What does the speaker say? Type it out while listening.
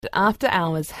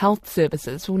After-hours health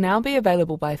services will now be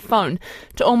available by phone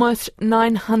to almost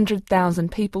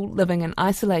 900,000 people living in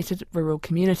isolated rural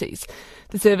communities.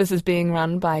 The service is being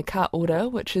run by Ka Ora,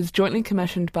 which is jointly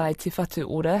commissioned by Te Whatu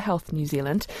Ora Health New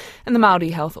Zealand and the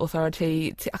Maori Health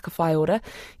Authority Te Whai Ora,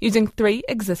 using 3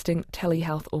 existing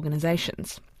telehealth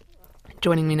organisations.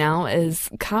 Joining me now is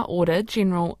Ka Ora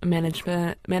General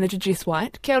Manager Jess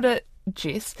White. Ka Ora,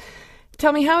 Jess.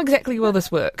 Tell me, how exactly will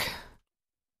this work?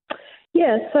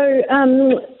 Yeah, so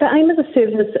the aim of the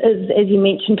service is, as you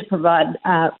mentioned, to provide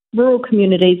rural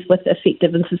communities with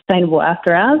effective and sustainable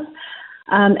after hours,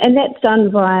 and that's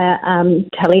done via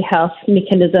telehealth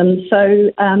mechanisms. So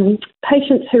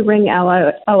patients who ring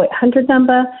our 0800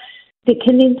 number, they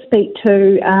can then speak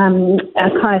to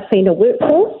our Kaiwhina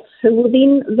workforce, who will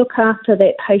then look after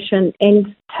that patient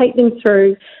and take them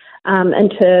through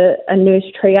into a nurse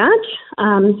triage.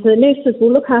 So the nurses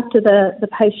will look after the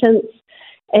patients,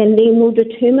 and then we'll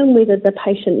determine whether the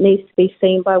patient needs to be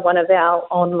seen by one of our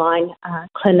online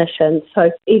clinicians, so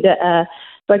either a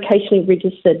vocationally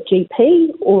registered GP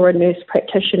or a nurse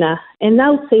practitioner. And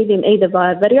they'll see them either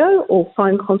via video or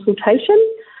phone consultation.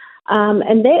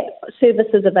 And that service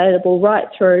is available right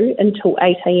through until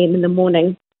 8 a.m. in the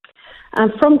morning.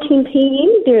 From 10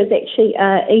 p.m, there is actually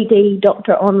an ED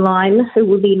doctor online who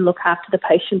will then look after the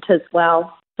patient as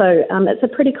well. So it's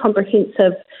a pretty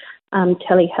comprehensive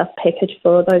telehealth package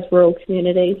for those rural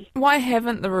communities. Why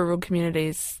haven't the rural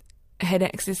communities had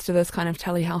access to this kind of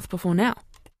telehealth before now?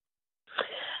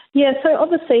 Yeah, so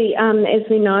obviously, as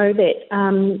we know,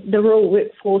 that the rural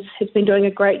workforce has been doing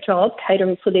a great job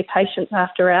catering for their patients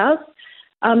after hours.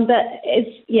 But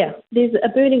there's a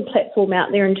burning platform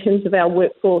out there in terms of our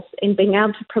workforce and being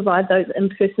able to provide those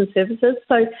in-person services.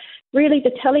 So really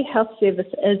the telehealth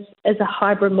service is a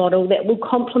hybrid model that will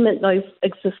complement those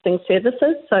existing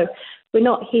services. So we're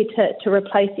not here to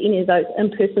replace any of those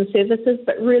in-person services,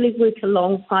 but really work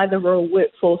alongside the rural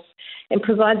workforce and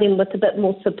provide them with a bit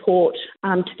more support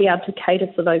to be able to cater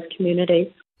for those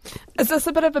communities. Is this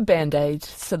a bit of a band-aid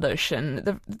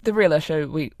solution? The real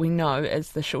issue we know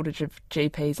is the shortage of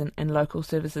GPs and local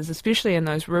services, especially in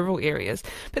those rural areas.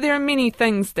 But there are many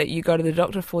things that you go to the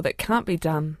doctor for that can't be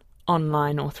done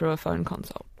online or through a phone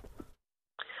consult.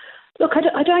 Look,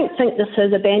 I don't think this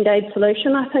is a band-aid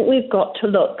solution. I think we've got to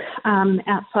look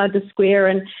outside the square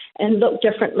and look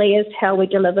differently as how we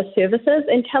deliver services,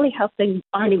 and telehealth being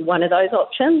only one of those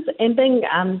options, and being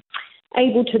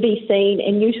able to be seen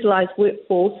and utilise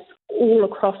workforce all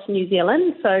across New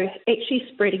Zealand. So actually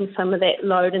spreading some of that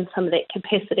load and some of that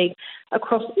capacity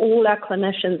across all our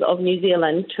clinicians of New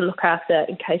Zealand to look after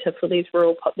and cater for these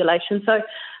rural populations. So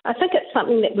I think it's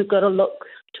something that we've got to look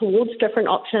towards different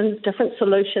options, different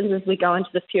solutions as we go into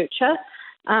the future.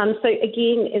 So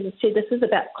again, as I said, this is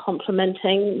about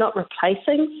complementing, not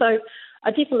replacing. So I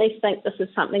definitely think this is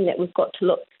something that we've got to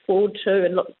look forward to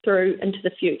and look through into the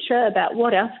future about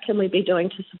what else can we be doing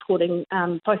to supporting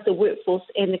both the workforce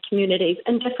and the communities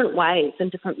in different ways and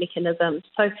different mechanisms.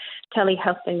 So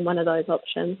telehealth being one of those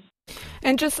options.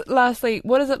 And just lastly,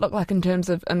 what does it look like in terms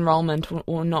of enrolment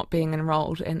or not being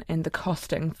enrolled and the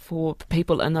costing for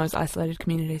people in those isolated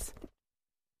communities?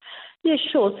 Yeah,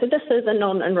 sure. So this is a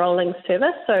non-enrolling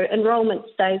service. So enrolment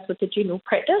stays with the general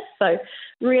practice. So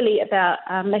really about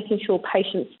making sure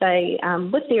patients stay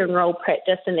with their enrolled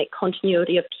practice and that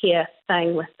continuity of care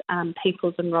staying with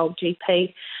people's enrolled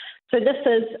GP. So this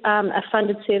is a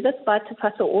funded service by Te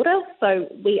Whatu Ora. So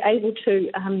we're able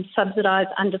to subsidise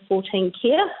under 14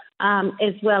 care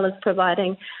as well as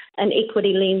providing an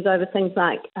equity lens over things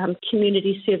like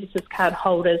community services card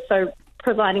holders. So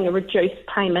providing a reduced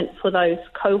payment for those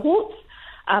cohorts,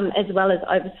 as well as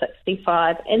over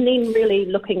 65, and then really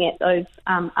looking at those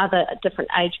other different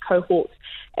age cohorts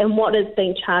and what is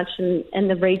being charged in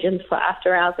the regions for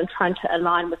after hours and trying to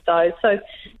align with those. So,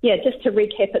 yeah, just to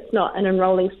recap, it's not an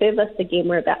enrolling service. Again,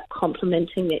 we're about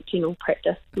complementing that general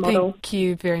practice model. Thank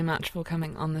you very much for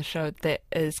coming on the show. That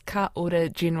is Ka Ora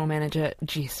General Manager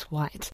Jess White.